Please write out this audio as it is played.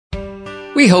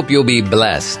We hope you'll be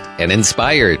blessed and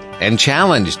inspired and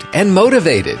challenged and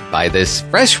motivated by this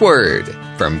fresh word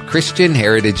from Christian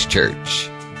Heritage Church.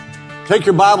 Take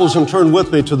your Bibles and turn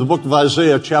with me to the book of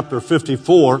Isaiah, chapter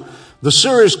 54. The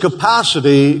series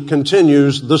Capacity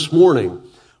continues this morning.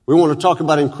 We want to talk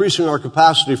about increasing our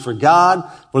capacity for God,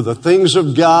 for the things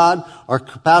of God, our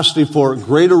capacity for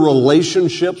greater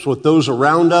relationships with those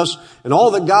around us, and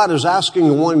all that God is asking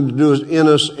and wanting to do is in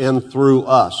us and through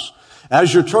us.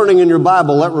 As you're turning in your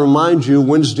Bible, let me remind you,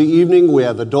 Wednesday evening we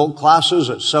have adult classes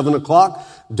at 7 o'clock,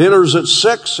 dinners at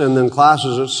 6, and then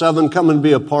classes at 7. Come and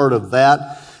be a part of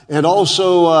that. And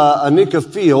also, Anika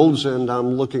Fields, and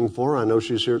I'm looking for, I know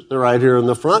she's here, right here in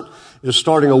the front, is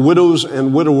starting a widows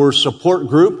and widowers support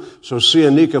group. So see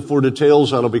Anika for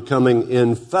details. That'll be coming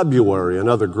in February.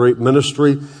 Another great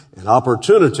ministry and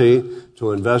opportunity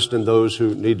to invest in those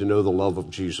who need to know the love of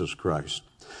Jesus Christ.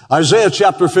 Isaiah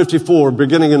chapter 54,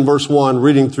 beginning in verse 1,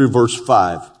 reading through verse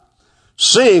 5.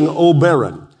 Sing, O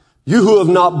barren, you who have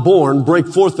not borne, break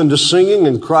forth into singing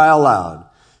and cry aloud.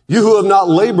 You who have not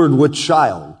labored with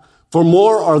child, for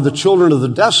more are the children of the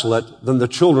desolate than the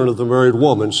children of the married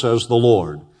woman, says the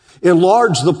Lord.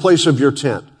 Enlarge the place of your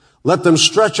tent. Let them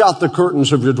stretch out the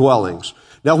curtains of your dwellings.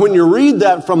 Now, when you read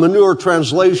that from a newer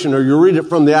translation or you read it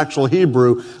from the actual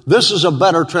Hebrew, this is a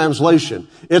better translation.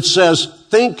 It says,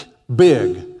 think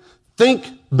big. Think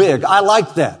big. I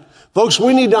like that. Folks,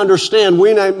 we need to understand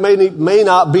we may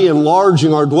not be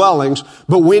enlarging our dwellings,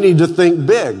 but we need to think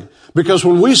big. Because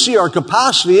when we see our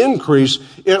capacity increase,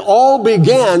 it all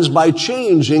begins by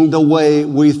changing the way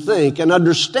we think and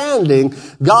understanding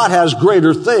God has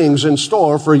greater things in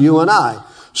store for you and I.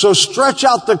 So stretch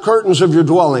out the curtains of your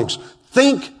dwellings.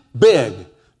 Think big.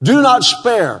 Do not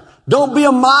spare. Don't be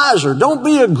a miser. Don't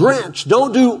be a Grinch.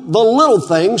 Don't do the little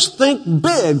things. Think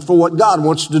big for what God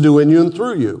wants to do in you and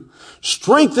through you.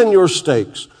 Strengthen your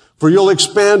stakes. For you'll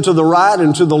expand to the right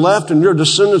and to the left, and your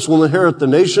descendants will inherit the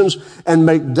nations and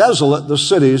make desolate the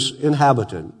cities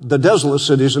inhabited. The desolate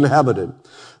cities inhabited.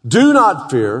 Do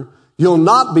not fear. You'll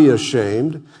not be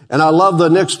ashamed. And I love the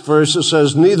next verse. It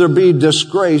says, neither be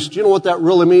disgraced. You know what that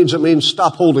really means? It means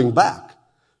stop holding back.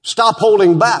 Stop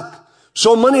holding back.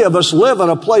 So many of us live in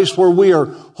a place where we are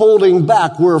holding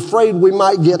back. We're afraid we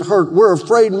might get hurt. We're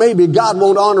afraid maybe God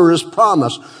won't honor His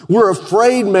promise. We're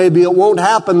afraid maybe it won't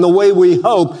happen the way we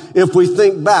hope if we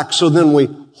think back. So then we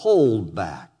hold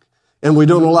back. And we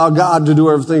don't allow God to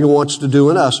do everything He wants to do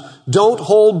in us. Don't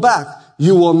hold back.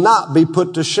 You will not be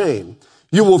put to shame.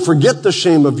 You will forget the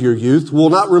shame of your youth, will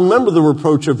not remember the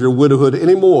reproach of your widowhood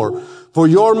anymore. For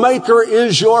your Maker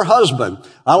is your husband.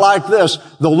 I like this.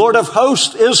 The Lord of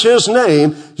hosts is His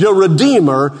name. Your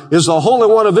Redeemer is the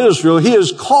Holy One of Israel. He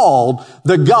is called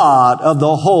the God of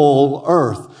the whole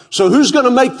earth. So who's going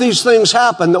to make these things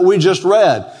happen that we just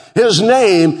read? His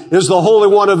name is the Holy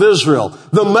One of Israel,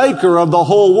 the Maker of the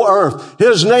whole earth.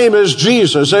 His name is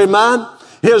Jesus. Amen?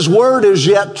 His word is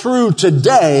yet true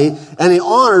today, and He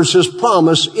honors His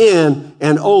promise in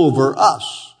and over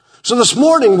us. So this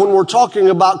morning, when we're talking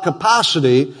about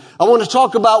capacity, I want to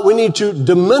talk about we need to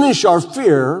diminish our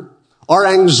fear, our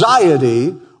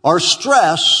anxiety, our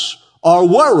stress, our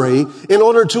worry in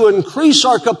order to increase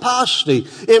our capacity,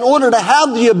 in order to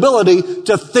have the ability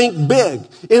to think big,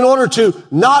 in order to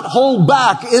not hold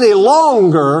back any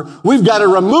longer. We've got to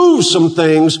remove some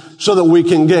things so that we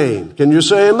can gain. Can you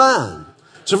say amen?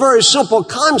 It's a very simple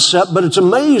concept, but it's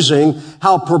amazing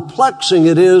how perplexing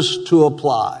it is to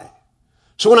apply.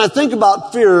 So when I think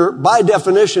about fear, by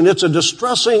definition, it's a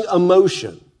distressing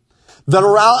emotion that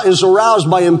is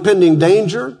aroused by impending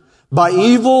danger, by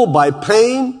evil, by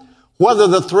pain, whether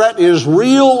the threat is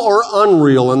real or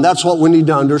unreal, and that's what we need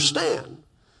to understand.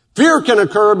 Fear can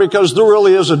occur because there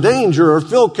really is a danger, or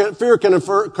fear can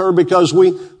occur because we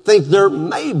think there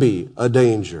may be a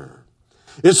danger.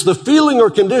 It's the feeling or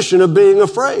condition of being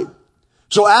afraid.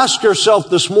 So ask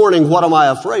yourself this morning, what am I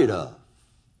afraid of?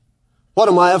 What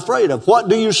am I afraid of? What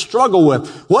do you struggle with?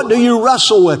 What do you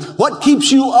wrestle with? What keeps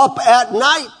you up at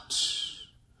night?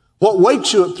 What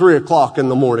wakes you at 3 o'clock in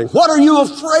the morning? What are you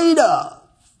afraid of?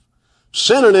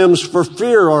 Synonyms for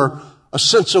fear are a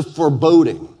sense of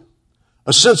foreboding,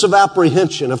 a sense of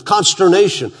apprehension, of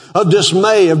consternation, of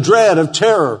dismay, of dread, of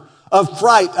terror, of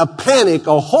fright, a panic,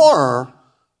 a horror,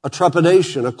 a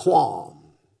trepidation, a qualm.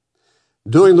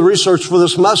 Doing the research for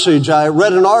this message, I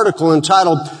read an article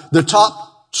entitled The Top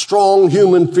Strong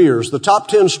Human Fears, the top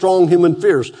 10 strong human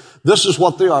fears. This is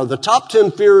what they are. The top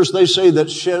 10 fears, they say,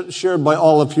 that's shared by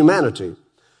all of humanity.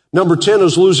 Number 10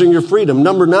 is losing your freedom.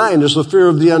 Number 9 is the fear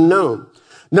of the unknown.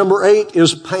 Number 8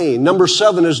 is pain. Number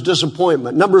 7 is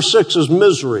disappointment. Number 6 is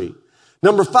misery.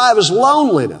 Number 5 is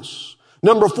loneliness.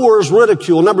 Number 4 is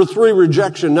ridicule. Number 3,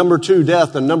 rejection. Number 2,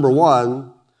 death. And number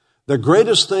 1, the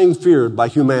greatest thing feared by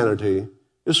humanity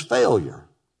is failure.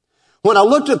 When I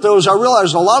looked at those, I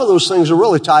realized a lot of those things are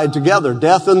really tied together.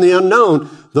 Death and the unknown,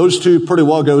 those two pretty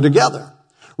well go together.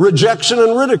 Rejection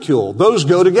and ridicule, those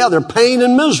go together. Pain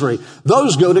and misery,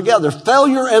 those go together.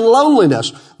 Failure and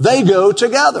loneliness, they go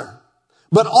together.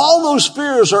 But all those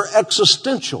fears are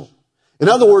existential. In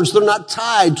other words, they're not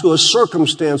tied to a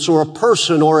circumstance or a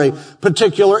person or a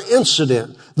particular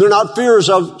incident. They're not fears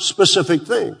of specific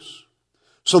things.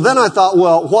 So then I thought,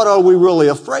 well, what are we really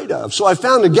afraid of? So I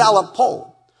found a Gallup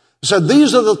poll. It said,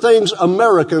 these are the things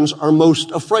Americans are most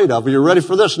afraid of. Are you ready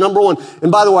for this? Number 1,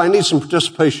 and by the way, I need some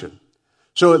participation.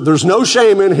 So there's no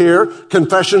shame in here.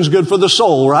 Confession's good for the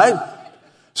soul, right?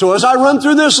 So as I run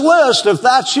through this list, if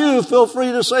that's you, feel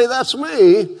free to say that's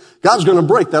me. God's going to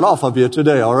break that off of you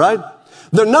today, all right?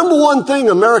 The number 1 thing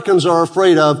Americans are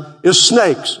afraid of is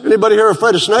snakes. Anybody here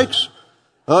afraid of snakes?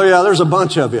 Oh yeah, there's a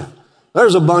bunch of you.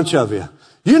 There's a bunch of you.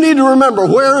 You need to remember,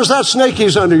 where is that snake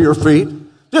he's under your feet?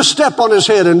 Just step on his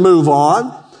head and move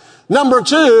on. Number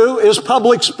 2 is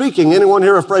public speaking. Anyone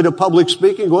here afraid of public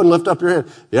speaking? Go ahead and lift up your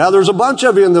hand. Yeah, there's a bunch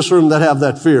of you in this room that have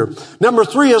that fear. Number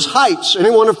 3 is heights.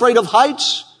 Anyone afraid of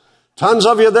heights? Tons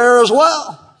of you there as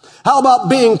well. How about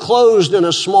being closed in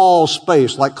a small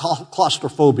space, like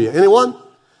claustrophobia? Anyone?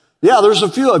 Yeah, there's a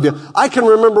few of you. I can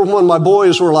remember when my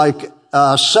boys were like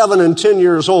 7 and 10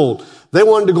 years old. They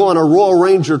wanted to go on a Royal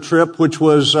Ranger trip, which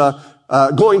was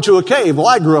going to a cave. Well,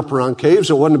 I grew up around caves.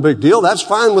 It wasn't a big deal. That's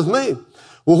fine with me.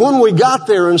 Well, when we got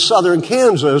there in southern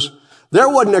Kansas, there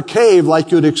wasn't a cave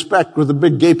like you'd expect with a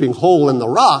big gaping hole in the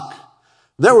rock.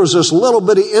 There was this little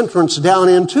bitty entrance down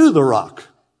into the rock.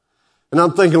 And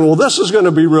I'm thinking, well, this is going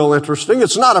to be real interesting.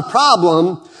 It's not a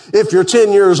problem if you're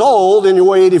 10 years old and you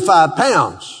weigh 85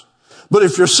 pounds. But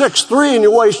if you're 6'3" and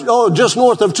you weigh just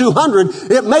north of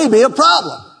 200, it may be a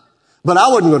problem. But I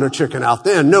wasn't going to chicken out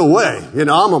then. No way. You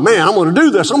know, I'm a man. I'm going to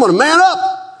do this. I'm going to man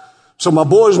up. So my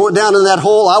boys went down in that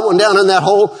hole. I went down in that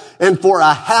hole. And for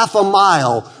a half a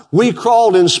mile, we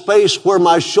crawled in space where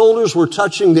my shoulders were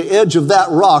touching the edge of that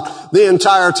rock the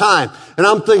entire time. And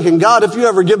I'm thinking, God, if you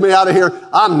ever get me out of here,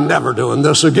 I'm never doing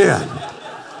this again.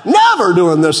 Never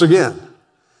doing this again.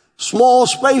 Small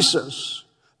spaces.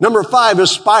 Number 5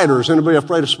 is spiders. Anybody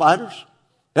afraid of spiders?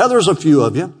 Yeah, there's a few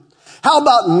of you. How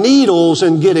about needles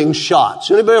and getting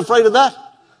shots? Anybody afraid of that?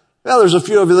 Yeah, there's a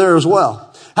few of you there as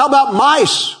well. How about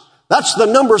mice? That's the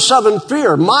number 7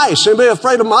 fear. Mice. Anybody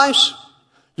afraid of mice?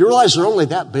 Do you realize they're only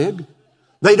that big?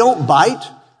 They don't bite.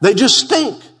 They just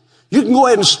stink. You can go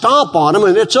ahead and stomp on them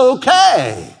and it's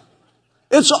okay.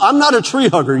 I'm not a tree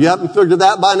hugger. You haven't figured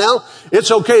that by now? It's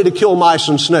okay to kill mice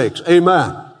and snakes.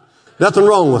 Amen. Nothing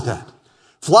wrong with that.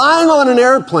 Flying on an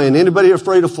airplane. Anybody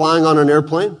afraid of flying on an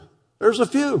airplane? There's a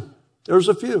few. There's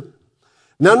a few.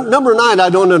 Now, number 9, I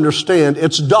don't understand.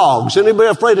 It's dogs. Anybody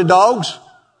afraid of dogs?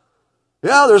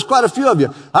 Yeah, there's quite a few of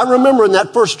you. I remember in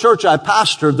that first church I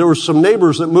pastored, there were some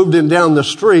neighbors that moved in down the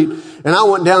street, and I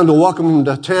went down to welcome them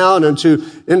to town and to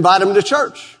invite them to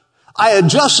church. I had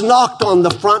just knocked on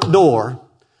the front door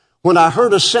when I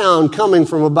heard a sound coming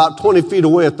from about 20 feet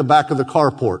away at the back of the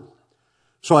carport.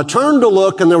 So I turned to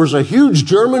look, and there was a huge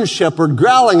German shepherd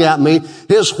growling at me,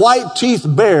 his white teeth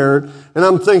bared, and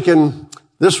I'm thinking,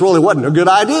 this really wasn't a good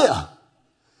idea.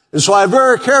 And so I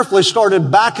very carefully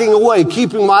started backing away,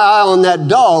 keeping my eye on that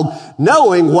dog,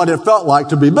 knowing what it felt like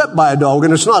to be bit by a dog,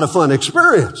 and it's not a fun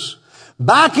experience.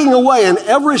 Backing away, and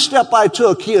every step I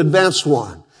took, he advanced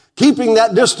one, keeping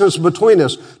that distance between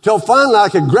us, till finally I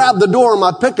could grab the door of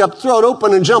my pickup, throw it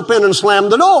open, and jump in and slam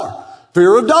the door.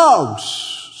 Fear of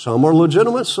dogs. Some are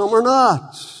legitimate, some are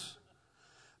not.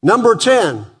 Number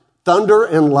 10, thunder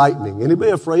and lightning. Anybody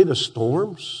afraid of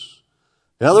storms?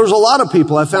 Yeah, there's a lot of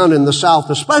people I found in the South,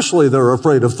 especially, that are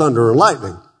afraid of thunder and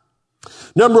lightning.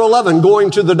 Number 11, going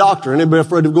to the doctor. Anybody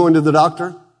afraid of going to the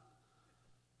doctor?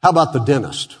 How about the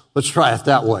dentist? Let's try it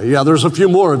that way. Yeah, there's a few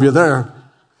more of you there.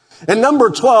 And number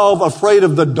 12, afraid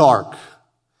of the dark.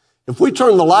 If we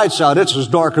turn the lights out, it's as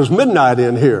dark as midnight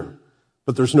in here,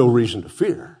 but there's no reason to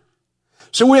fear.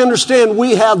 So we understand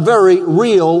we have very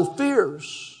real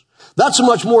fears. That's a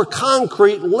much more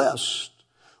concrete list.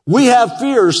 We have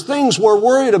fears, things we're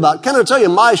worried about. Can I tell you,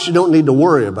 mice you don't need to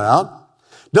worry about.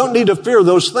 Don't need to fear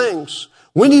those things.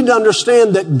 We need to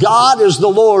understand that God is the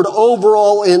Lord over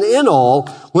all and in all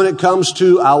when it comes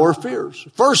to our fears.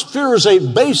 First, fear is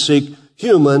a basic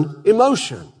human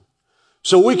emotion.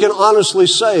 So we can honestly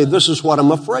say, this is what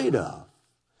I'm afraid of.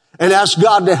 And ask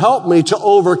God to help me to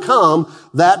overcome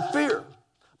that fear.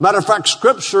 Matter of fact,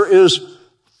 Scripture is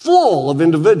full of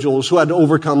individuals who had to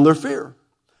overcome their fear.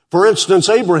 For instance,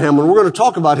 Abraham, and we're going to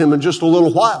talk about him in just a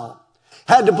little while,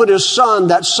 had to put his son,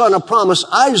 that son of promise,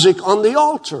 Isaac, on the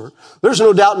altar. There's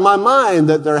no doubt in my mind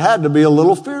that there had to be a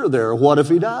little fear there. What if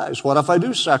he dies? What if I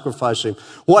do sacrifice him?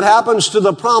 What happens to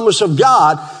the promise of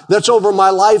God that's over my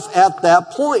life at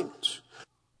that point?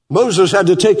 Moses had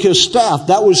to take his staff.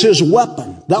 That was his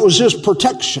weapon. That was his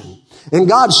protection. And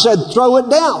God said, throw it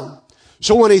down.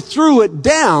 So when he threw it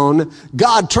down,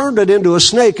 God turned it into a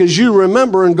snake, as you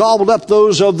remember, and gobbled up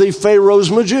those of the Pharaoh's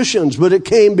magicians. But it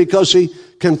came because he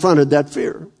confronted that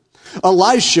fear.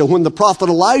 Elisha, when the prophet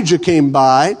Elijah came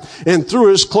by and threw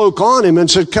his cloak on him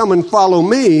and said, come and follow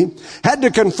me, had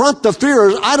to confront the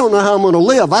fears. I don't know how I'm going to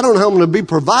live. I don't know how I'm going to be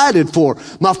provided for.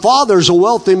 My father's a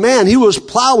wealthy man. He was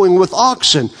plowing with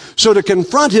oxen. So to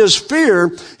confront his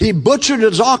fear, he butchered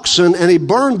his oxen and he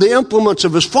burned the implements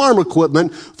of his farm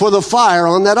equipment for the fire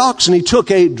on that oxen. He took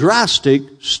a drastic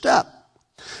step.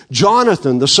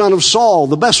 Jonathan, the son of Saul,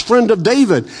 the best friend of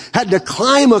David, had to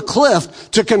climb a cliff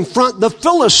to confront the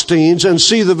Philistines and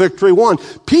see the victory won.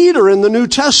 Peter in the New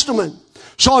Testament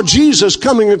saw Jesus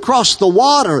coming across the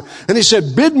water and he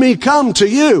said, bid me come to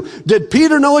you. Did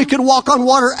Peter know he could walk on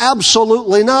water?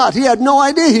 Absolutely not. He had no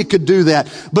idea he could do that.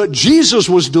 But Jesus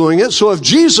was doing it. So if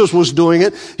Jesus was doing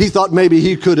it, he thought maybe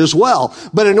he could as well.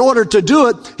 But in order to do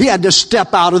it, he had to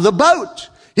step out of the boat.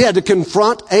 He had to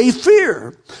confront a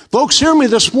fear. Folks, hear me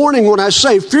this morning when I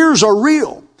say fears are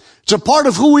real. It's a part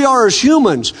of who we are as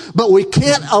humans, but we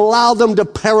can't allow them to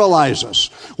paralyze us.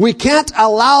 We can't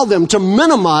allow them to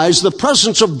minimize the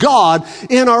presence of God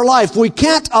in our life. We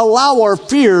can't allow our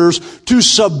fears to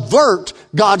subvert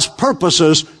God's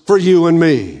purposes for you and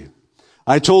me.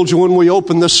 I told you when we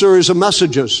opened this series of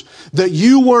messages that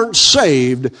you weren't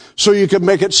saved so you could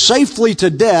make it safely to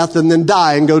death and then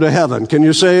die and go to heaven. Can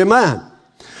you say amen?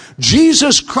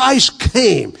 Jesus Christ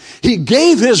came. He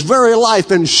gave his very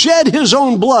life and shed his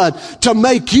own blood to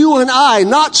make you and I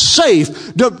not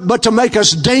safe, but to make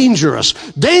us dangerous.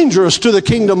 Dangerous to the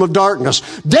kingdom of darkness.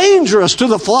 Dangerous to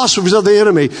the philosophies of the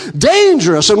enemy.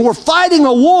 Dangerous. And we're fighting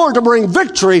a war to bring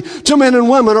victory to men and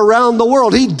women around the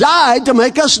world. He died to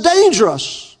make us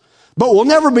dangerous. But we'll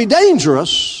never be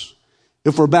dangerous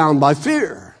if we're bound by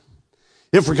fear.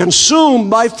 If we're consumed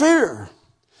by fear.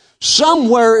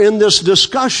 Somewhere in this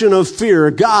discussion of fear,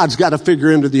 God's got to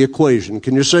figure into the equation.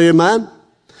 Can you say amen?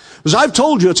 Because I've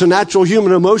told you it's a natural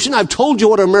human emotion. I've told you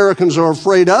what Americans are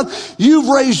afraid of. You've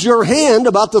raised your hand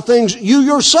about the things you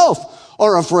yourself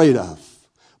are afraid of.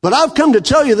 But I've come to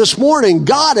tell you this morning,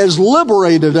 God has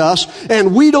liberated us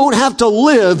and we don't have to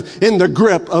live in the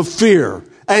grip of fear,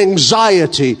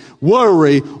 anxiety,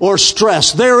 worry, or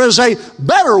stress. There is a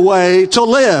better way to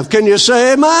live. Can you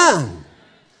say amen?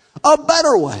 A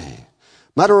better way.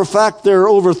 Matter of fact, there are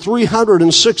over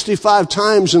 365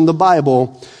 times in the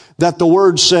Bible that the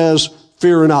word says,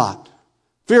 fear not.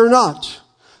 Fear not.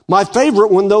 My favorite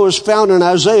one, though, is found in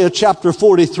Isaiah chapter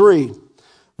 43,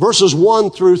 verses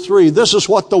 1 through 3. This is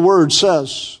what the word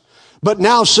says. But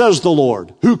now says the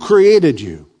Lord, who created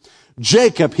you,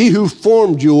 Jacob, he who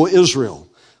formed you, Israel.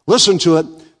 Listen to it.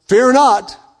 Fear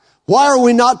not. Why are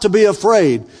we not to be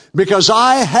afraid? Because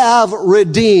I have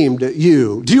redeemed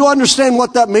you. Do you understand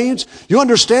what that means? You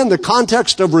understand the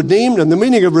context of redeemed and the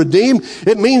meaning of redeemed?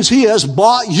 It means he has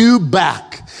bought you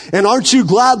back. And aren't you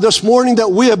glad this morning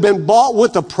that we have been bought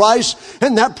with a price?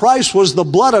 And that price was the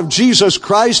blood of Jesus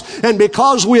Christ. And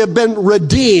because we have been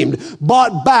redeemed,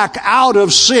 bought back out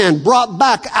of sin, brought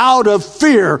back out of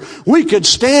fear, we could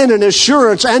stand in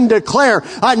assurance and declare,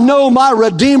 I know my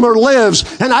Redeemer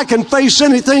lives and I can face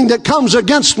anything that comes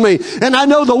against me. And I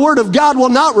know the word of God will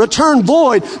not return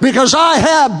void because I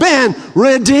have been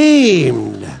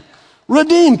redeemed.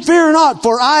 Redeemed. Fear not,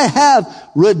 for I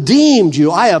have redeemed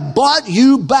you. I have bought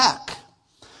you back.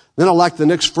 Then I like the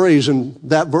next phrase in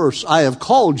that verse. I have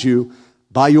called you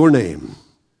by your name.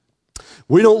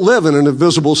 We don't live in an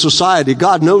invisible society.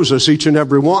 God knows us, each and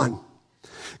every one.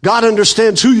 God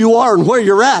understands who you are and where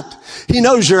you're at. He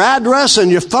knows your address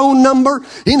and your phone number.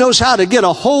 He knows how to get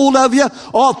a hold of you.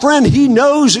 Oh, friend, he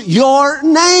knows your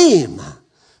name.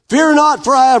 Fear not,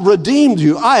 for I have redeemed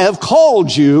you. I have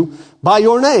called you by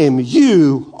your name.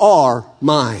 You are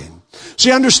mine.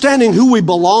 See, understanding who we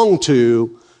belong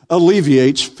to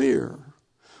alleviates fear.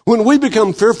 When we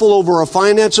become fearful over our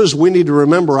finances, we need to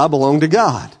remember I belong to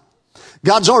God.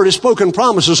 God's already spoken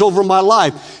promises over my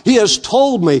life. He has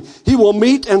told me he will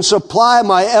meet and supply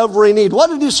my every need.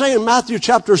 What did he say in Matthew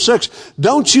chapter 6?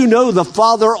 Don't you know the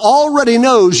Father already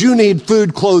knows you need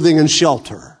food, clothing, and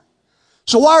shelter?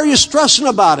 So why are you stressing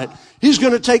about it? He's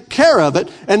going to take care of it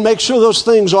and make sure those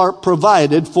things are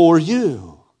provided for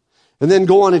you. And then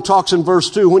go on, he talks in verse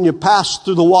 2, when you pass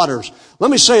through the waters.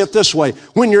 Let me say it this way,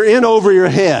 when you're in over your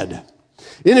head.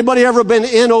 Anybody ever been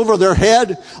in over their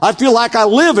head? I feel like I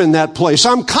live in that place.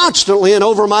 I'm constantly in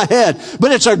over my head.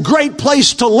 But it's a great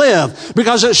place to live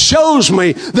because it shows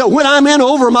me that when I'm in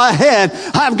over my head,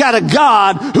 I've got a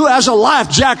God who has a life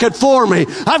jacket for me.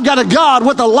 I've got a God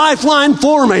with a lifeline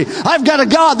for me. I've got a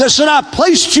God that said, I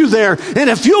placed you there. And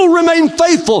if you'll remain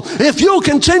faithful, if you'll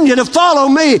continue to follow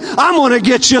me, I'm going to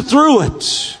get you through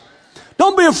it.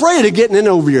 Don't be afraid of getting in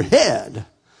over your head.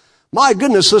 My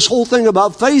goodness, this whole thing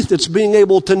about faith, it's being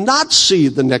able to not see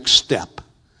the next step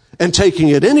and taking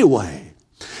it anyway.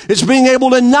 It's being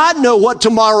able to not know what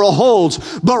tomorrow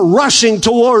holds, but rushing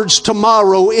towards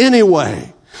tomorrow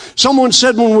anyway. Someone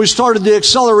said when we started the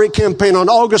Accelerate campaign on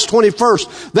August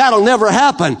 21st, that'll never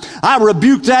happen. I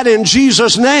rebuke that in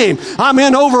Jesus' name. I'm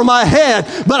in over my head,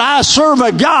 but I serve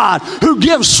a God who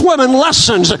gives swimming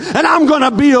lessons, and I'm going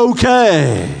to be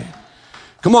okay.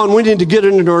 Come on, we need to get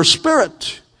it into our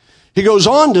spirit. He goes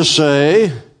on to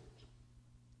say,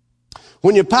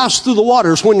 when you pass through the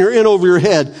waters, when you're in over your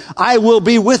head, I will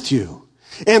be with you.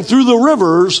 And through the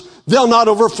rivers, they'll not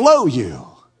overflow you.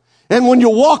 And when you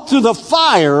walk through the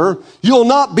fire, you'll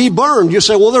not be burned. You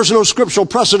say, well, there's no scriptural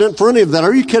precedent for any of that.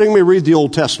 Are you kidding me? Read the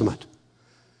Old Testament.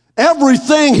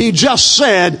 Everything he just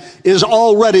said is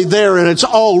already there and it's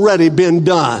already been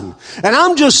done. And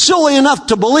I'm just silly enough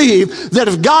to believe that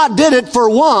if God did it for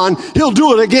one, he'll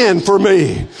do it again for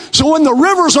me. So when the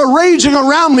rivers are raging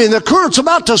around me and the current's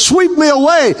about to sweep me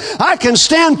away, I can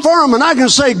stand firm and I can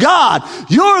say, God,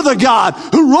 you're the God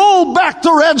who rolled back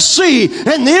the Red Sea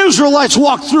and the Israelites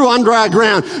walked through on dry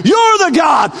ground. You're the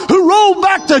God who rolled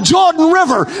back the Jordan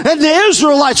River and the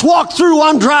Israelites walked through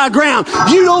on dry ground.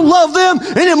 You don't love them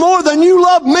any more than you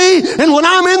love me, and when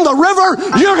I'm in the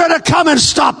river, you're going to come and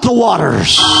stop the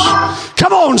waters.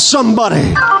 Come on,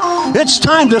 somebody. It's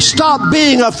time to stop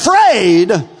being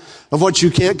afraid of what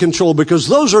you can't control, because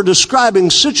those are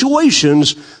describing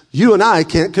situations you and I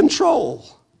can't control.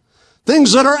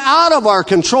 Things that are out of our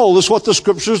control is what the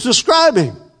scripture is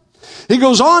describing. He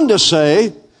goes on to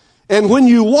say, and when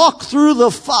you walk through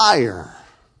the fire.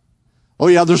 Oh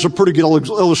yeah, there's a pretty good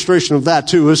illustration of that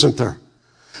too, isn't there?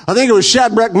 I think it was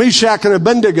Shadrach, Meshach, and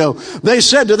Abednego. They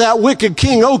said to that wicked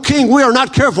king, O king, we are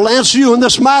not careful to answer you in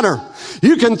this matter.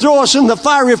 You can throw us in the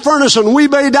fiery furnace and we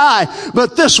may die.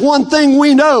 But this one thing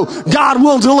we know, God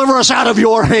will deliver us out of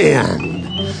your hand.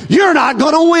 You're not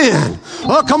going to win.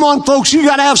 Oh, come on, folks. You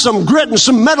got to have some grit and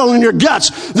some metal in your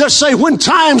guts that say when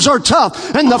times are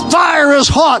tough and the fire is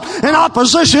hot and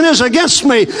opposition is against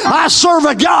me, I serve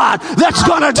a God that's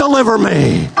going to deliver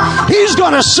me. He's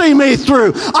going to see me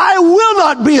through. I will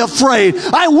not be afraid.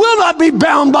 I will not be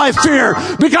bound by fear,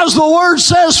 because the word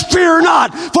says, fear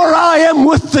not, for I am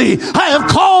with thee. I have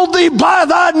called thee by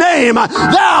thy name.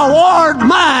 Thou art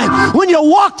mine. When you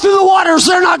walk through the waters,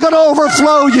 they're not going to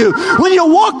overflow you. When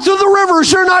you walk through the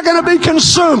rivers, you're not going to be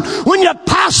consumed. When you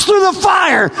pass through the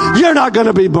fire, you're not going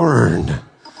to be burned.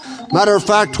 Matter of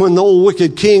fact, when the old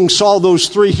wicked king saw those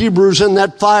 3 Hebrews in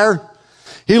that fire,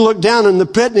 he looked down in the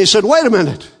pit and he said, wait a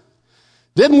minute.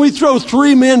 Didn't we throw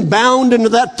 3 men bound into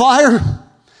that fire?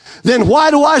 Then why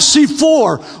do I see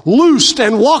 4 loosed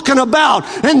and walking about,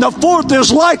 and the 4th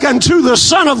is like unto the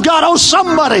Son of God? Oh,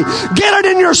 somebody, get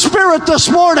it in your spirit this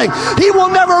morning. He will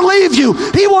never leave you.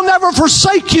 He will never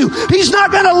forsake you. He's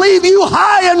not going to leave you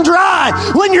high and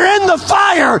dry. When you're in the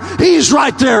fire, He's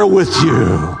right there with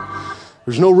you.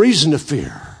 There's no reason to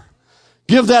fear.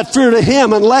 Give that fear to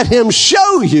Him and let Him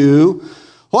show you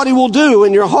what He will do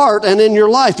in your heart and in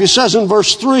your life. He says in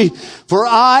verse 3, for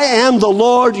I am the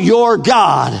Lord your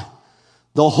God,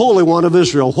 the Holy One of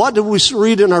Israel. What did we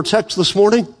read in our text this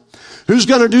morning? Who's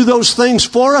going to do those things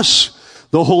for us?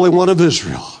 The Holy One of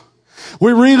Israel.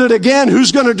 We read it again.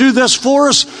 Who's going to do this for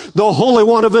us? The Holy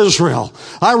One of Israel.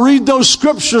 I read those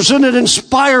scriptures and it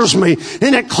inspires me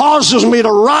and it causes me to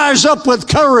rise up with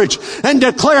courage and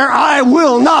declare, I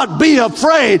will not be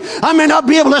afraid. I may not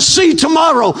be able to see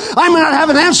tomorrow. I may not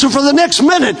have an answer for the next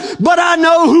minute, but I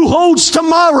know who holds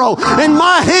tomorrow, and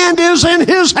my hand is in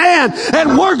His hand,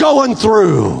 and we're going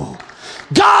through.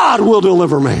 God will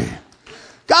deliver me.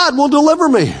 God will deliver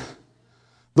me.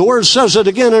 The Word says it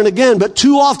again and again, but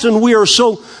too often we are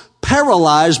so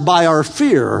paralyzed by our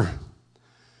fear,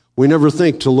 we never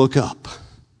think to look up.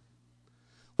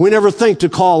 We never think to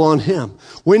call on Him.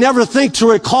 We never think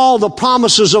to recall the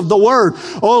promises of the Word.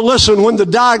 Oh, listen, when the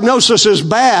diagnosis is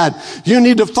bad, you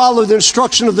need to follow the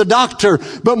instruction of the doctor.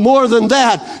 But more than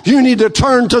that, you need to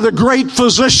turn to the great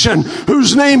physician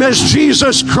whose name is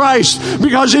Jesus Christ,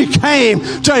 because He came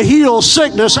to heal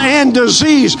sickness and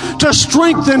disease, to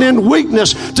strengthen in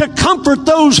weakness, to comfort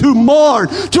those who mourn,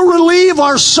 to relieve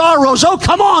our sorrows. Oh,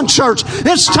 come on, church.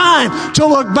 It's time to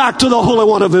look back to the Holy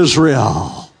One of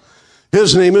Israel.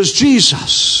 His name is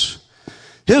Jesus.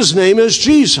 His name is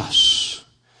Jesus.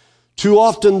 Too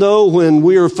often, though, when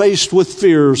we are faced with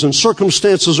fears and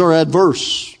circumstances are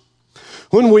adverse,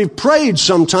 when we've prayed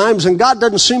sometimes and God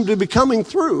doesn't seem to be coming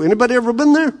through. Anybody ever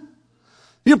been there?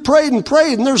 You prayed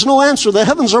and there's no answer. The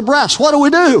heavens are brass. What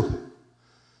do?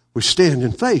 We stand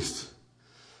in faith.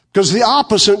 Because the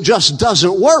opposite just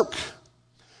doesn't work.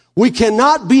 We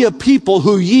cannot be a people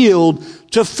who yield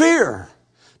to fear.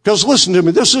 Because listen to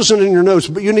me, this isn't in your notes,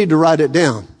 but you need to write it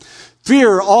down.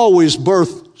 Fear always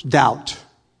births doubt.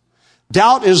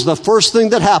 Doubt is the first thing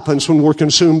that happens when we're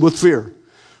consumed with fear.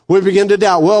 We begin to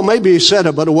doubt, well, maybe He said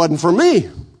it, but it wasn't for me.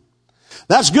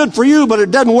 That's good for you, but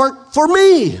it doesn't work for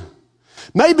me.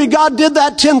 Maybe God did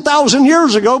that 10,000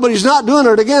 years ago, but He's not doing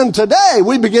it again today.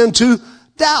 We begin to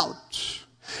doubt.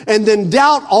 And then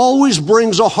doubt always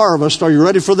brings a harvest. Are you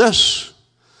ready for this?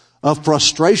 Of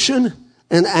frustration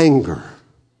and anger.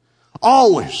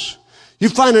 Always. You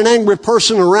find an angry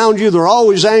person around you, they're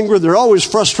always angry, they're always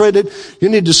frustrated. You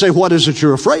need to say, what is it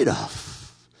you're afraid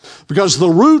of? Because the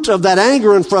root of that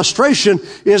anger and frustration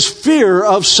is fear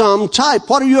of some type.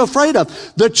 What are you afraid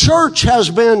of? The church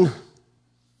has been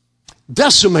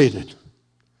decimated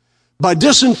by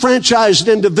disenfranchised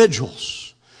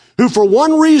individuals who for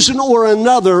one reason or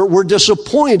another were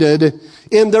disappointed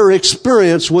in their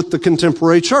experience with the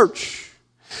contemporary church.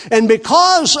 And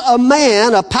because a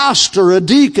man, a pastor, a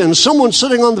deacon, someone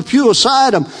sitting on the pew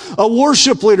beside them, a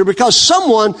worship leader, because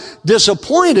someone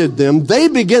disappointed them, they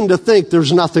begin to think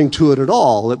there's nothing to it at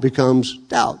all. It becomes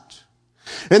doubt.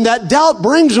 And that doubt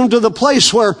brings them to the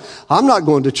place where I'm not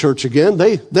going to church again.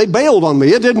 They bailed on me.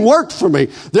 It didn't work for me.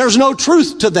 There's no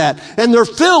truth to that. And they're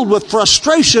filled with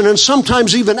frustration and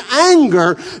sometimes even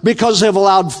anger because they've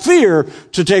allowed fear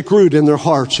to take root in their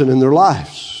hearts and in their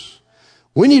lives.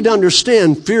 We need to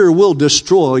understand fear will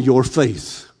destroy your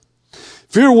faith.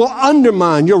 Fear will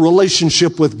undermine your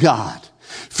relationship with God.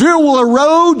 Fear will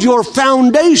erode your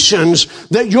foundations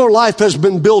that your life has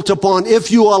been built upon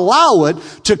if you allow it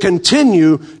to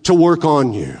continue to work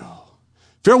on you.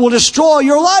 Fear will destroy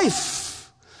your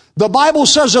life. The Bible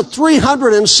says it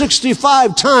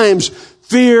 365 times,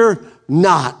 fear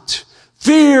not.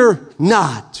 Fear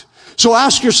not. So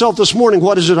ask yourself this morning,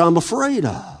 what is it I'm afraid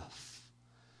of?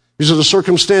 Is it a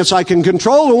circumstance I can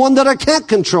control or one that I can't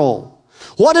control?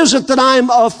 What is it that I'm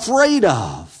afraid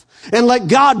of? And let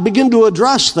God begin to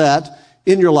address that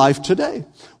in your life today.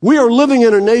 We are living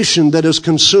in a nation that is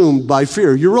consumed by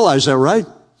fear. You realize that, right?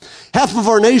 Half of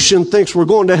our nation thinks we're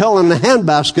going to hell in a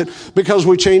handbasket because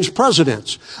we changed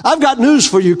presidents. I've got news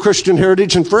for you, Christian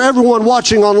Heritage, and for everyone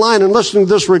watching online and listening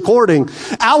to this recording.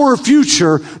 Our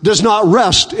future does not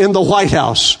rest in the White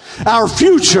House. Our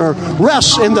future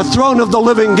rests in the throne of the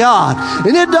living God.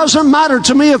 And it doesn't matter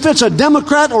to me if it's a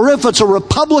Democrat or if it's a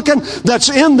Republican that's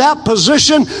in that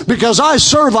position, because I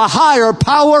serve a higher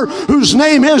power whose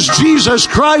name is Jesus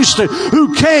Christ,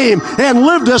 who came and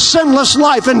lived a sinless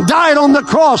life and died on the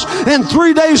cross, and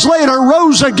 3 days later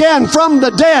rose again from the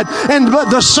dead. And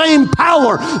the same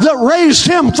power that raised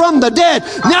Him from the dead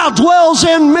now dwells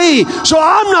in me. So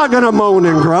I'm not going to moan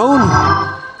and groan.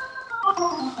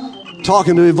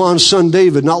 Talking to Yvonne's son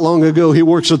David not long ago, he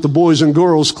works at the Boys and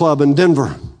Girls Club in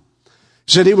Denver.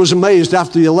 He said he was amazed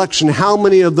after the election how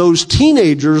many of those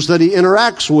teenagers that he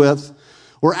interacts with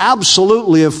were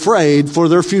absolutely afraid for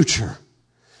their future.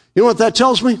 You know what that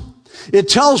tells me? It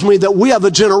tells me that we have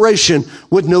a generation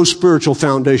with no spiritual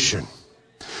foundation.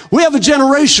 We have a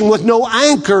generation with no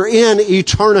anchor in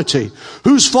eternity.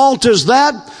 Whose fault is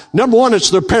that? Number one,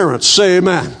 it's their parents. Say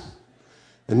amen.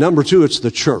 And number two, it's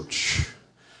the church.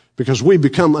 Because we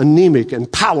become anemic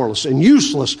and powerless and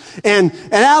useless and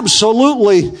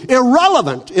absolutely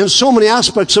irrelevant in so many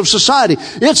aspects of society.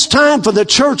 It's time for the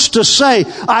church to say,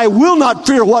 I will not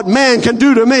fear what man can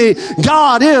do to me.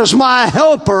 God is my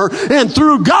helper, and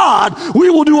through God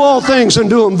we will do all things and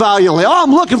do them valiantly. Oh,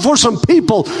 I'm looking for some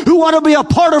people who want to be a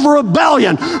part of a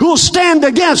rebellion, who will stand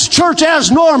against church as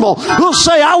normal, who will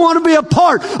say, I want to be a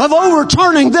part of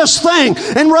overturning this thing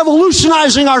and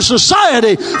revolutionizing our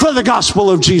society for the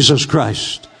gospel of Jesus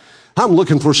Christ. I'm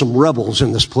looking for some rebels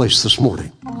in this place this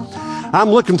morning. I'm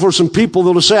looking for some people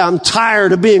that will say, I'm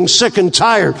tired of being sick and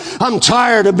tired. I'm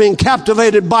tired of being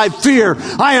captivated by fear.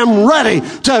 I am ready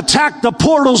to attack the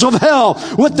portals of hell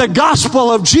with the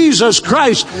gospel of Jesus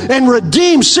Christ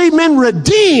and see men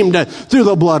redeemed through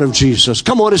the blood of Jesus.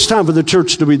 Come on, it's time for the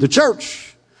church to be the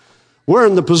church. We're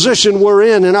in the position we're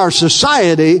in our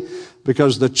society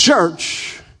because the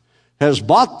church has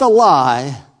bought the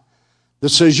lie that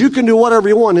says you can do whatever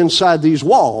you want inside these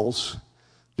walls,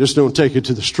 just don't take it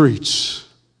to the streets.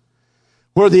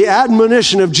 Where the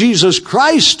admonition of Jesus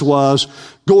Christ was,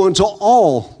 go into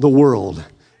all the world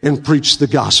and preach the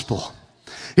gospel.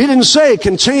 He didn't say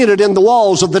contain it in the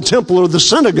walls of the temple or the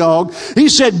synagogue. He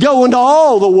said go into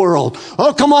all the world.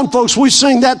 Oh, come on, folks, we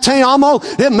sing that Te Amo.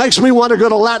 It makes me want to go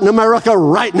to Latin America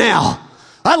right now.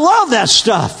 I love that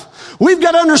stuff. We've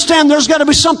got to understand there's got to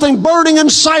be something burning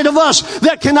inside of us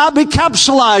that cannot be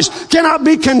capsulized, cannot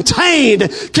be contained,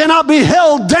 cannot be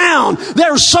held down.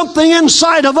 There's something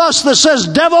inside of us that says,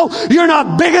 devil, you're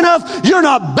not big enough, you're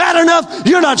not bad enough,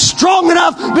 you're not strong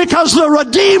enough because the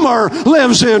Redeemer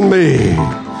lives in me.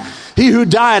 He who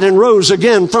died and rose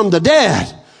again from the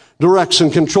dead directs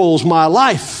and controls my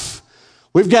life.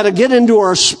 We've got to get into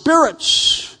our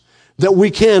spirits that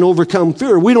we can overcome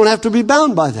fear. We don't have to be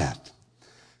bound by that.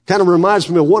 Kind of reminds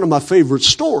me of one of my favorite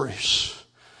stories.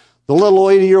 The little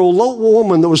 80-year-old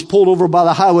woman that was pulled over by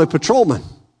the highway patrolman.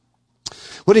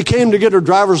 When he came to get her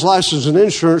driver's license and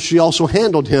insurance, she also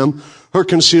handed him her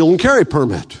conceal and carry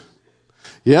permit.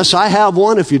 Yes, I have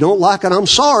one. If you don't like it, I'm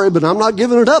sorry, but I'm not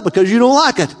giving it up because you don't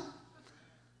like it.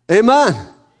 Amen.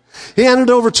 He handed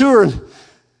it over to her and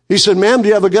he said, ma'am, do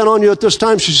you have a gun on you at this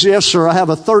time? She said, yes, sir. I have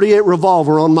a .38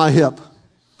 revolver on my hip.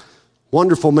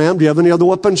 Wonderful, ma'am. Do you have any other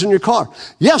weapons in your car?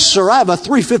 Yes, sir. I have a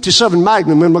 .357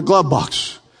 Magnum in my glove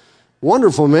box.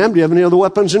 Wonderful, ma'am. Do you have any other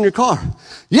weapons in your car?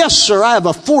 Yes, sir. I have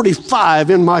a .45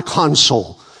 in my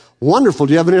console. Wonderful.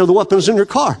 Do you have any other weapons in your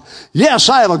car? Yes,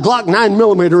 I have a Glock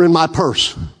 9mm in my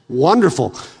purse. Wonderful.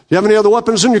 Do you have any other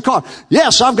weapons in your car?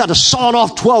 Yes, I've got a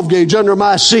sawed-off 12-gauge under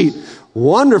my seat.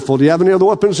 Wonderful. Do you have any other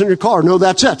weapons in your car? No,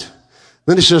 that's it.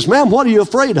 Then he says, ma'am, what are you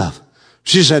afraid of?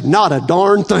 She said, not a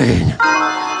darn thing.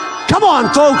 Come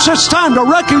on, folks, it's time to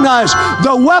recognize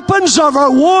the weapons of our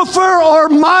warfare are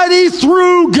mighty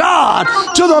through God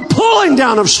to the pulling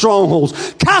down of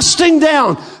strongholds, casting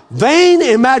down vain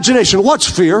imagination. What's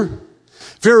fear?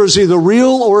 Fear is either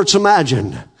real or it's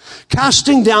imagined.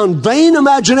 Casting down vain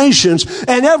imaginations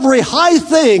and every high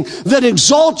thing that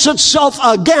exalts itself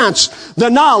against the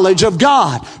knowledge of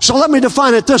God. So let me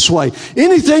define it this way.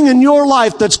 Anything in your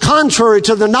life that's contrary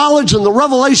to the knowledge and the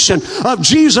revelation of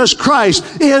Jesus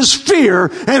Christ is fear,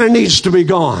 and it needs to be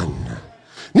gone.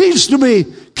 Needs to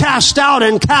be cast out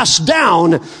and cast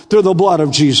down through the blood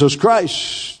of Jesus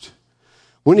Christ.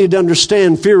 We need to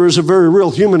understand fear is a very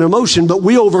real human emotion, but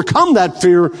we overcome that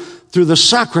fear through the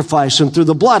sacrifice and through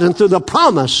the blood and through the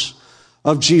promise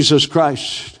of Jesus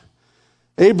Christ.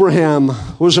 Abraham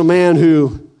was a man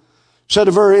who set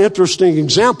a very interesting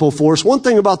example for us. One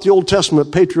thing about the Old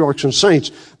Testament patriarchs and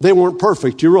saints, they weren't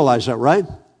perfect. You realize that, right?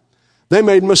 They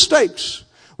made mistakes.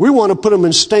 We want to put them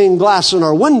in stained glass in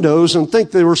our windows and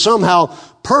think they were somehow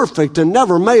perfect and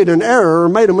never made an error or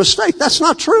made a mistake. That's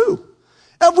not true.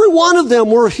 Every one of them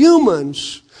were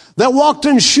humans that walked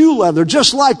in shoe leather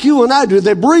just like you and I do.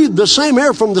 They breathed the same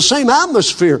air from the same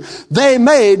atmosphere. They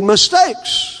made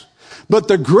mistakes. But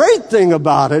the great thing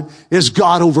about it is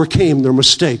God overcame their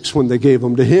mistakes when they gave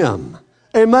them to Him.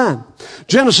 Amen.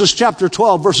 Genesis chapter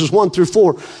 12, verses 1 through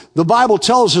 4. The Bible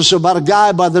tells us about a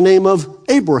guy by the name of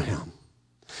Abraham.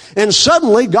 And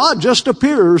suddenly God just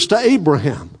appears to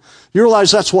Abraham. You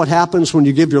realize that's what happens when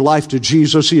you give your life to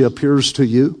Jesus. He appears to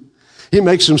you. He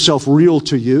makes Himself real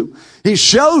to you. He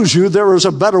shows you there is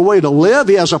a better way to live.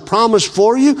 He has a promise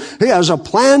for you. He has a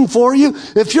plan for you.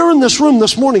 If you're in this room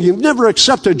this morning, you've never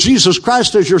accepted Jesus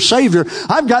Christ as your Savior,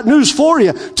 I've got news for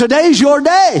you. Today's your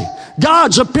day.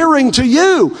 God's appearing to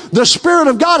you. The Spirit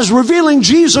of God is revealing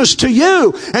Jesus to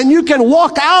you. And you can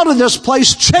walk out of this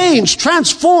place changed,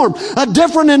 transformed, a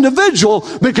different individual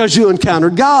because you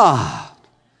encountered God.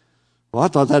 Well, I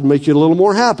thought that'd make you a little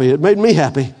more happy. It made me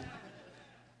happy.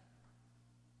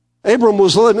 Abram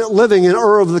was living in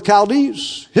Ur of the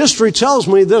Chaldees. History tells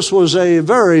me this was a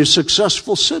very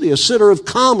successful city, a city of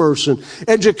commerce and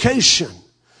education,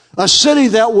 a city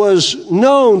that was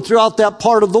known throughout that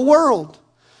part of the world.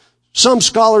 Some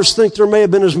scholars think there may have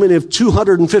been as many as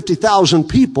 250,000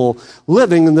 people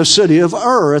living in the city of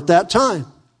Ur at that time.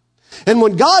 And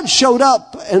when God showed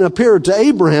up and appeared to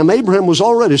Abraham, Abraham was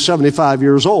already 75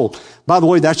 years old. By the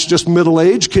way, that's just middle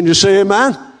age. Can you say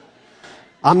amen?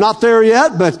 I'm not there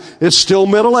yet, but it's still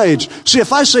middle age. See,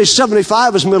 if I say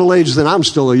 75 is middle age, then I'm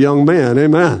still a young man.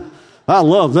 Amen. I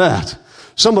love that.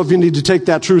 Some of you need to take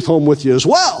that truth home with you as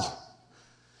well.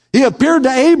 He appeared to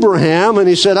Abraham and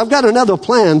he said, I've got another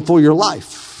plan for your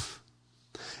life.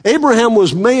 Abraham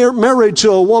was married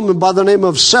to a woman by the name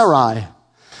of Sarai.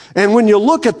 And when you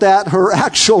look at that, her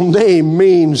actual name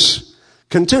means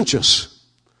contentious.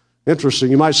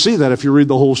 Interesting. You might see that if you read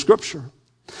the whole scripture.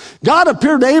 God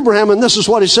appeared to Abraham, and this is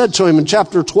what he said to him in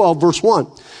chapter 12, verse 1.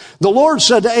 The Lord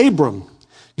said to Abram,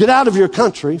 get out of your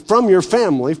country, from your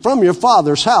family, from your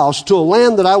father's house, to a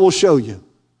land that I will show you.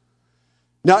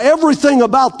 Now, everything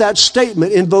about that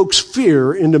statement invokes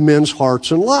fear into men's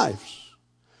hearts and lives.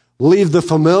 Leave the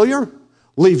familiar,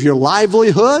 leave your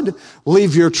livelihood,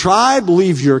 leave your tribe,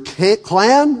 leave your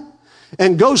clan,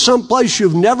 and go someplace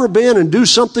you've never been and do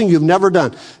something you've never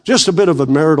done. Just a bit of a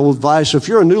marital advice. If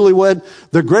you're a newlywed,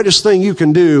 the greatest thing you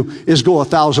can do is go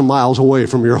 1,000 miles away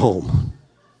from your home.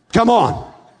 Come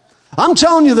on. I'm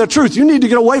telling you the truth. You need to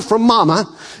get away from mama.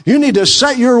 You need to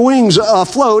set your wings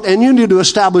afloat, and you need to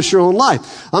establish your own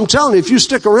life. I'm telling you, if you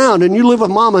stick around and you live with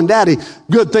mama and daddy,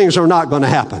 good things are not going to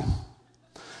happen.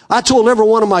 I told every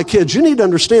one of my kids, you need to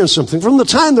understand something. From the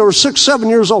time they were 6, 7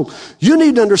 years old, you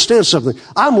need to understand something.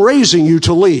 I'm raising you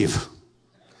to leave.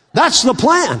 That's the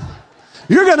plan.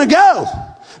 You're going to go.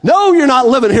 No, you're not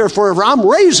living here forever. I'm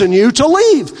raising you to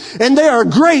leave. And they are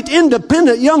great,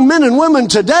 independent young men and women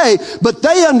today, but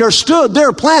they understood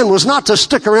their plan was not to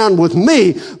stick around with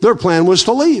me. Their plan was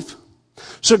to leave.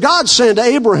 So God's saying to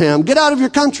Abraham, get out of your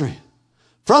country,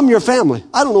 from your family.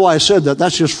 I don't know why I said that.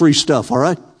 That's just free stuff, all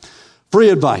right? Free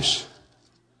advice.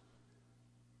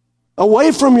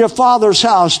 Away from your father's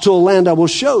house to a land I will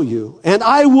show you, and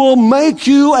I will make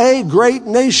you a great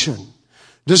nation.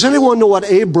 Does anyone know what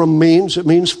Abram means? It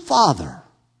means father.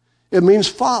 It means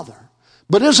father.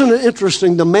 But isn't it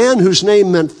interesting? The man whose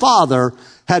name meant father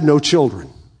had no children.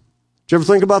 Did you ever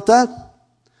think about that?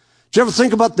 Did you ever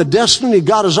think about the destiny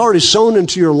God has already sown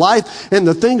into your life and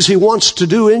the things he wants to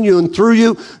do in you and through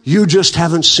you? You just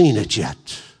haven't seen it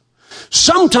yet.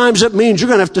 Sometimes it means you're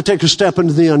going to have to take a step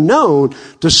into the unknown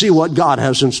to see what God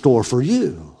has in store for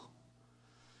you.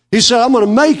 He said, I'm going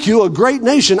to make you a great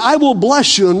nation. I will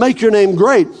bless you and make your name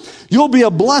great. You'll be a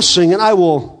blessing, and I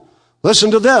will,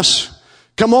 listen to this.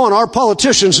 Come on, our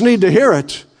politicians need to hear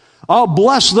it. I'll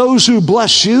bless those who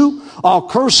bless you. I'll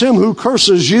curse him who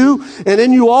curses you. And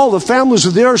in you all the families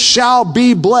of the earth shall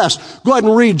be blessed. Go ahead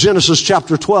and read Genesis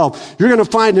chapter 12. You're going to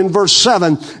find in verse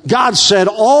 7, God said,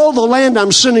 all the land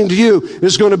I'm sending to you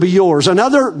is going to be yours.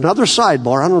 Another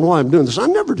sidebar. I don't know why I'm doing this. I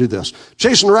never do this.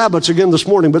 Chasing rabbits again this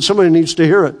morning, but somebody needs to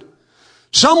hear it.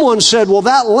 Someone said, well,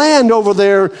 that land over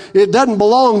there, it doesn't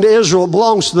belong to Israel. It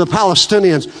belongs to the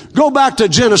Palestinians. Go back to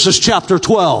Genesis chapter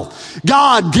 12.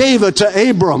 God gave it to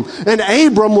Abram, and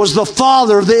Abram was the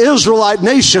father of the Israelite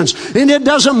nations. And it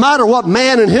doesn't matter what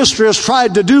man in history has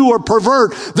tried to do or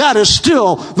pervert. That is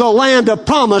still the land of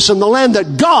promise and the land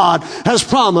that God has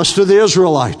promised to the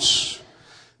Israelites.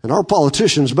 And our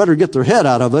politicians better get their head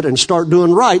out of it and start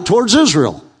doing right towards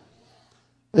Israel.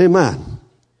 Amen.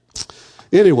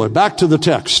 Anyway, back to the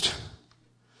text.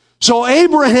 So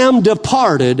Abraham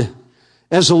departed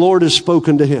as the Lord has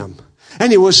spoken to him.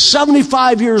 And he was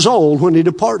 75 years old when he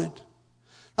departed.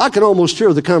 I can almost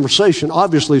hear the conversation.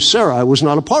 Obviously, Sarai was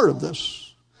not a part of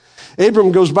this.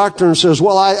 Abram goes back to her and says,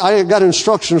 well, I got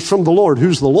instructions from the Lord.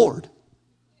 Who's the Lord?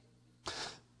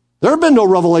 There have been no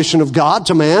revelation of God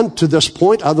to man to this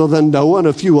point other than Noah and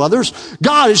a few others.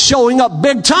 God is showing up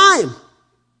big time.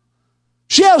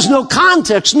 She has no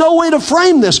context, no way to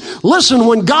frame this. Listen,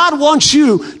 when God wants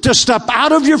you to step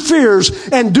out of your fears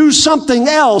and do something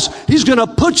else, He's going to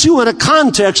put you in a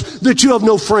context that you have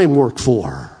no framework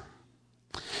for.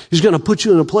 He's going to put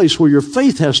you in a place where your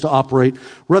faith has to operate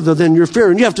rather than your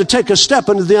fear. And you have to take a step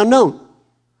into the unknown.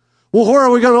 Well, where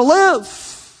are we going to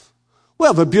live? We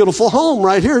have a beautiful home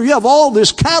right here. You have all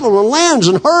this cattle and lands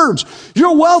and herds.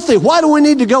 You're wealthy. Why do we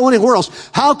need to go anywhere else?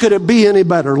 How could it be any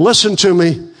better? Listen to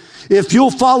me. If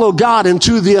you'll follow God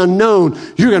into the unknown,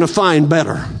 you're going to find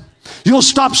better. You'll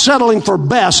stop settling for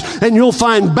best, and you'll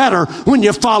find better when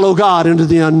you follow God into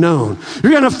the unknown.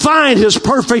 You're going to find His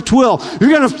perfect will.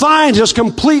 You're going to find His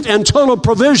complete and total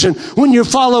provision when you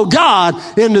follow God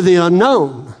into the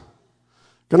unknown.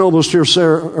 I can almost hear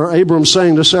Abram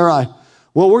saying to Sarai,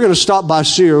 well, we're going to stop by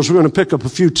Sears. We're going to pick up a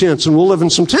few tents, and we'll live in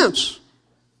some tents.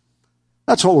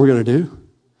 That's what we're going to do.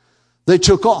 They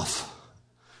took off.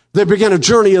 They began a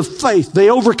journey of faith. They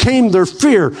overcame their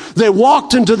fear. They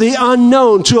walked into the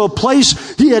unknown, to a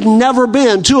place he had never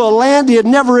been, to a land he had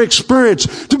never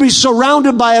experienced, to be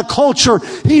surrounded by a culture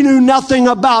he knew nothing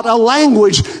about, a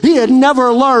language he had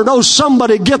never learned. Oh,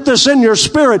 somebody get this in your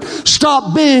spirit.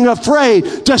 Stop being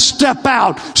afraid to step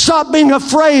out. Stop being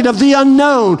afraid of the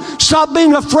unknown. Stop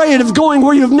being afraid of going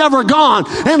where you've never gone,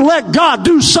 and let God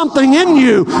do something in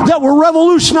you that will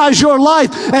revolutionize your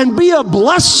life and be a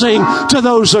blessing to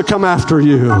those that come after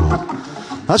you.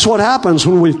 That's what happens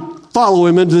when we follow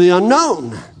him into the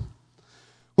unknown.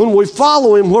 When we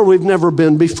follow him where we've never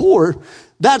been before,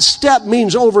 that step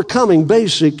means overcoming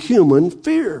basic human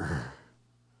fear.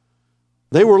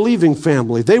 They were leaving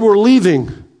family. They were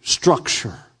leaving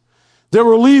structure. They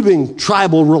were leaving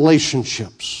tribal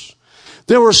relationships.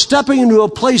 They were stepping into a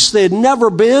place they had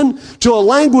never been, to a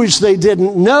language they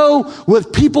didn't know,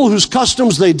 with people whose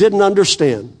customs they didn't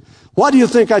understand. Why do you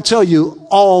think I tell you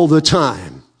all the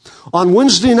time? On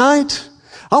Wednesday night,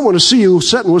 I want to see you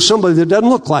sitting with somebody that doesn't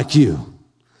look like you.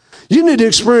 You need to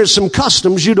experience some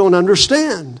customs you don't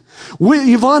understand.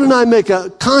 Yvonne and I make a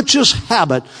conscious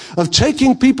habit of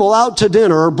taking people out to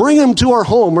dinner or bringing them to our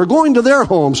home or going to their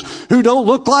homes who don't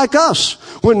look like us.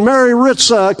 When Mary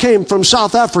Ritz came from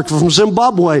South Africa, from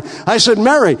Zimbabwe, I said,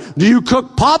 Mary, do you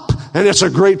cook pop? And it's a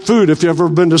great food if you've ever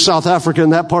been to South Africa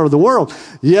and that part of the world.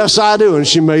 Yes, I do. And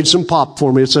she made some pop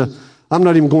for me. I'm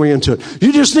not even going into it.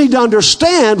 You just need to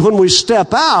understand when we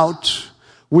step out,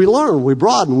 we learn, we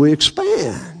broaden, we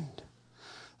expand.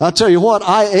 I'll tell you what,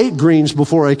 I ate greens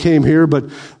before I came here, but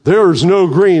there's no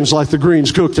greens like the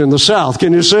greens cooked in the South.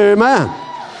 Can you say amen?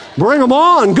 Bring them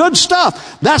on. Good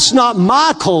stuff. That's not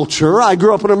my culture. I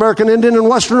grew up in American Indian in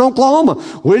western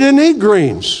Oklahoma. We didn't eat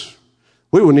greens.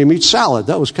 We wouldn't even eat salad.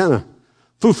 That was kind of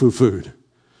foo-foo food.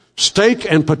 Steak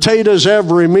and potatoes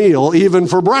every meal, even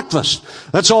for breakfast.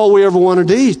 That's all we ever wanted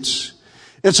to eat.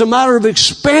 It's a matter of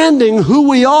expanding who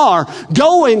we are,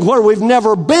 going where we've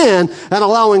never been, and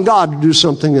allowing God to do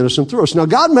something in us and through us. Now,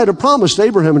 God made a promise to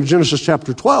Abraham in Genesis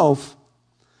chapter 12.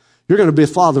 You're going to be a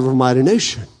father of a mighty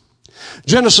nation.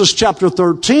 Genesis chapter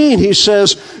 13, he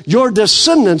says, your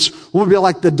descendants will be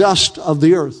like the dust of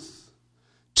the earth.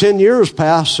 10 years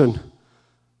pass, and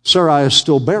Sarai is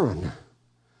still barren.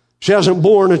 She hasn't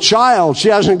born a child. She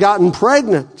hasn't gotten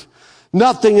pregnant.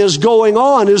 Nothing is going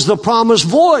on. Is the promise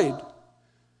void?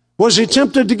 Was he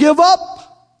tempted to give up?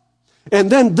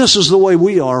 And then this is the way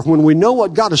we are. When we know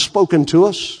what God has spoken to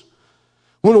us,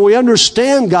 when we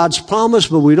understand God's promise,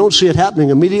 but we don't see it happening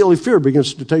immediately, fear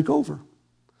begins to take over.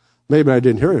 Maybe I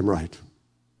didn't hear him right.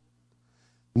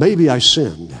 Maybe I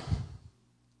sinned.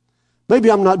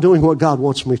 Maybe I'm not doing what God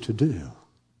wants me to do.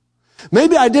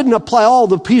 Maybe I didn't apply all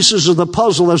the pieces of the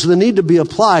puzzle as they need to be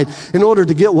applied in order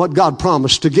to get what God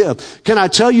promised to give. Can I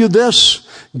tell you this?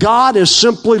 God is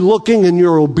simply looking in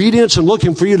your obedience and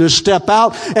looking for you to step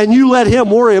out, and you let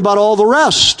him worry about all the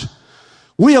rest.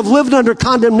 We have lived under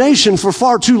condemnation for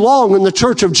far too long in the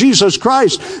Church of Jesus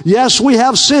Christ. Yes, we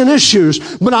have sin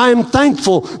issues, but I am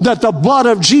thankful that the blood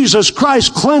of Jesus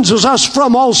Christ cleanses us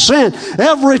from all sin.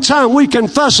 Every time we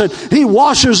confess it, he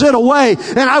washes it away,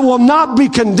 and I will not be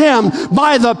condemned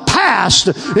by the past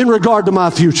in regard to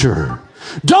my future.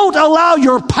 Don't allow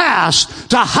your past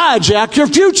to hijack your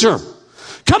future.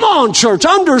 Come on, church,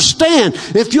 understand.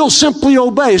 If you'll simply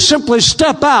obey, simply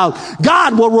step out,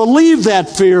 God will relieve that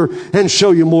fear and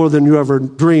show you more than you ever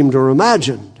dreamed or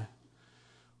imagined.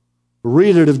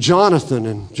 Read it of Jonathan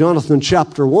in Jonathan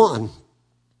chapter 1.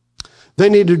 They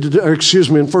needed to,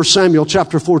 in 1 Samuel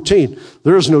chapter 14.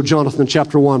 There is no Jonathan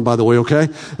chapter 1, by the way, okay?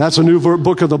 That's a new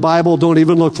book of the Bible. Don't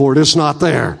even look for it. It's not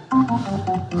there.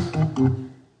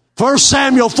 1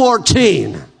 Samuel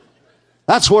 14.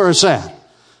 That's where it's at.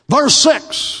 Verse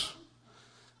 6,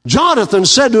 Jonathan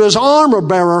said to his armor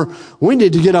bearer, we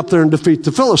need to get up there and defeat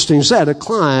the Philistines. They had to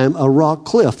climb a rock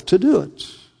cliff to do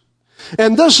it.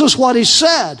 And this is what he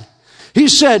said. He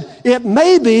said, it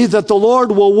may be that the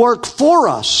Lord will work for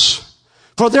us.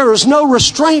 For there is no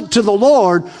restraint to the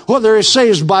Lord, whether he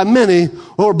saves by many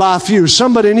or by few.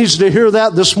 Somebody needs to hear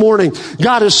that this morning.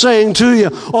 God is saying to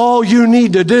you, all you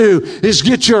need to do is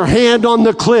get your hand on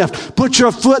the cliff, put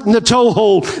your foot in the toe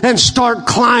hold, and start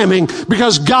climbing.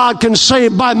 Because God can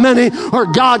save by many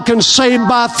or God can save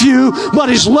by few. But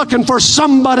he's looking for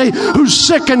somebody who's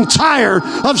sick and tired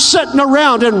of sitting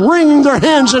around and wringing their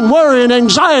hands and worry and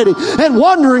anxiety and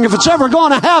wondering if it's ever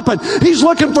going to happen. He's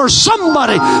looking for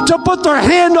somebody to put their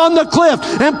hand on the cliff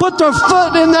and put their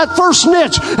foot in that first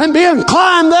niche and begin to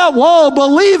climb that wall,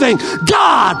 believing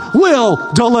God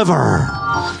will deliver.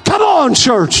 Come on,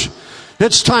 church.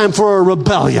 It's time for a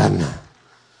rebellion.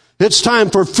 It's time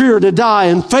for fear to die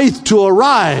and faith to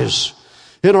arise.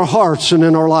 in our hearts and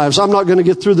in our lives. I'm not going to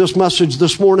get through this message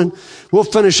this morning. We'll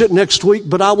finish it next week,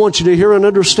 but I want you to hear and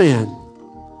understand.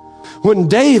 When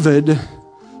David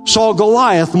saw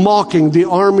Goliath mocking the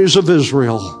armies of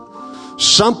Israel,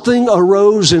 something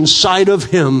arose inside of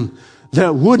him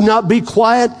that would not be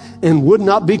quiet and would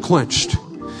not be quenched.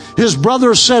 His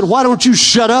brothers said, "Why don't you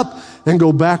shut up and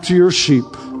go back to your sheep?"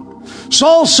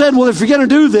 Saul said, "Well, if you're going to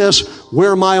do this,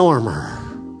 wear my armor."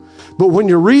 But when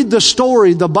you read the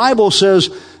story, the Bible says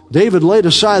David laid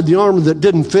aside the armor that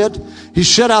didn't fit. He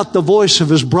shut out the voice of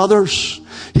his brothers.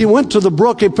 He went to the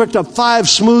brook. He picked up 5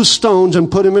 smooth stones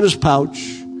and put them in his pouch.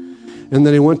 And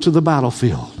then he went to the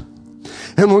battlefield.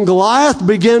 And when Goliath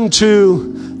began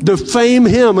to defame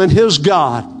him and his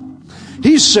God,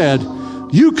 he said,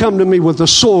 "You come to me with a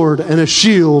sword and a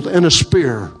shield and a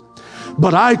spear.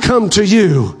 But I come to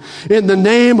you in the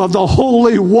name of the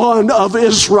Holy One of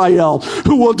Israel,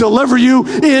 who will deliver you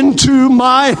into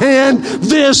my hand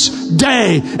this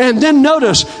day." And then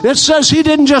notice, it says he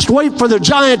didn't just wait for the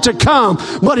giant to come,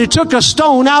 but he took a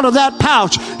stone out of that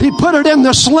pouch. He put it in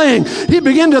the sling. He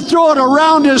began to throw it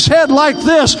around his head like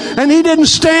this. And he didn't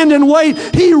stand and wait.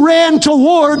 He ran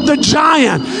toward the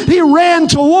giant. He ran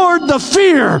toward the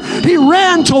fear. He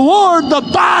ran toward the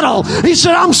battle. He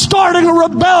said, "I'm starting a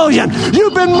rebellion.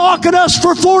 You've been mocking us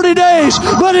for 40 days,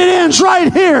 but it ends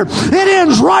right here. It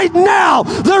ends right now.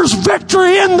 There's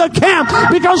victory in the camp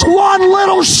because one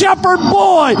little shepherd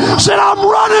boy said, I'm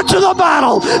running to the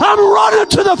battle. I'm running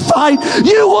to the fight.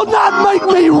 You will not make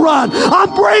me run.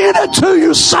 I'm bringing it to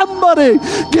you." Somebody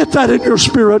get that in your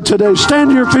spirit today. Stand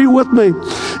to your feet with me.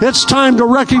 It's time to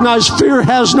recognize fear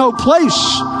has no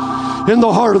place in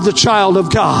the heart of the child of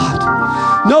God.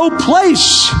 No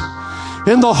place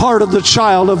in the heart of the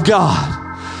child of God.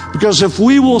 Because if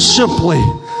we will simply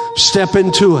step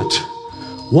into it,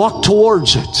 walk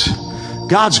towards it,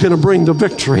 God's going to bring the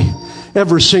victory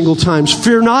every single time.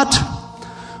 Fear not,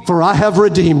 for I have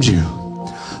redeemed you.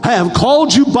 I have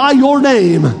called you by your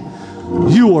name.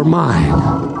 You are mine.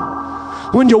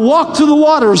 When you walk through the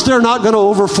waters, they're not going to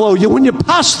overflow you. When you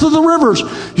pass through the rivers,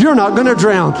 you're not going to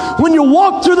drown. When you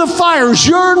walk through the fires,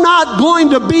 you're not going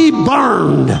to be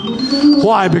burned.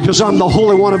 Why? Because I'm the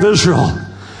Holy One of Israel.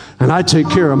 And I take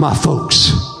care of my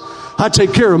folks. I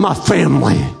take care of my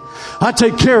family. I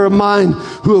take care of mine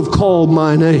who have called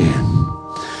my name.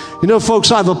 You know, folks,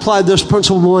 I've applied this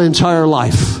principle my entire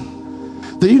life.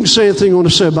 That you can say anything you want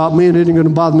to say about me and it ain't going to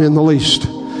bother me in the least.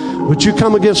 But you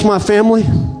come against my family,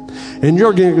 and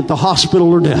you're going to get the hospital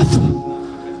or death.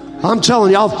 I'm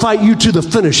telling you, I'll fight you to the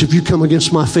finish if you come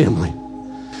against my family.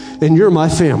 And you're my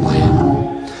family.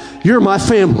 You're my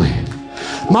family.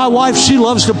 My wife, she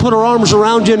loves to put her arms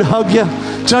around you and hug you,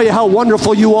 tell you how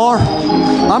wonderful you are.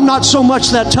 I'm not so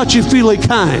much that touchy-feely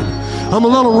kind. I'm a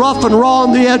little rough and raw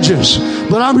on the edges.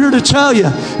 But I'm here to tell you,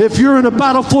 if you're in a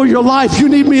battle for your life, you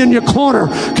need me in your corner,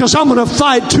 because I'm going to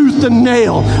fight tooth and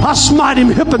nail. I'll smite him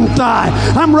hip and thigh.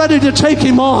 I'm ready to take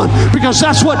him on, because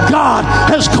that's what God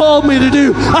has called me to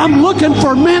do. I'm looking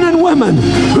for men and women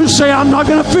who say, I'm not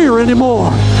going to fear anymore.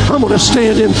 I'm going to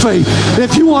stand in faith.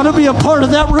 If you want to be a part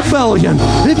of that rebellion,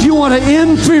 if you want to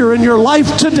end fear in your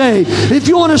life today, if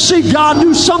you want to see God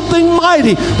do something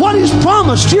mighty, what He's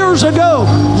promised years ago,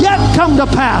 yet come to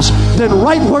pass, then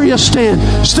right where you stand,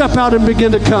 step out and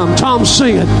begin to come. Tom,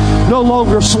 sing it. No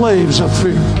longer slaves of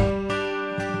fear.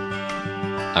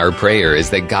 Our prayer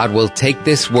is that God will take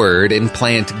this word and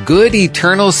plant good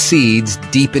eternal seeds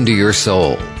deep into your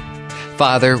soul.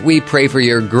 Father, we pray for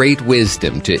your great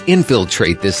wisdom to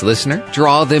infiltrate this listener,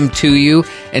 draw them to you,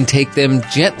 and take them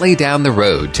gently down the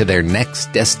road to their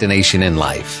next destination in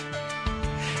life.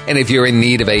 And if you're in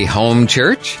need of a home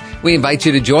church, we invite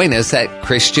you to join us at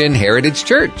Christian Heritage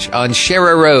Church on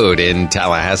Sharer Road in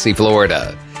Tallahassee,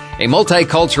 Florida. A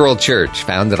multicultural church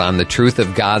founded on the truth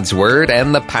of God's Word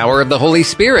and the power of the Holy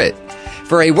Spirit.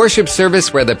 For a worship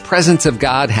service where the presence of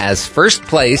God has first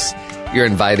place, you're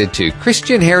invited to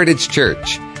Christian Heritage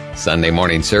Church. Sunday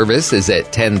morning service is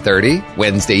at 10:30,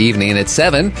 Wednesday evening at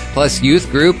 7, plus youth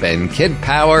group and kid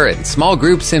power and small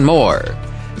groups and more.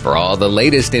 For all the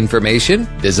latest information,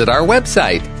 visit our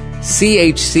website,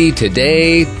 chctoday.com.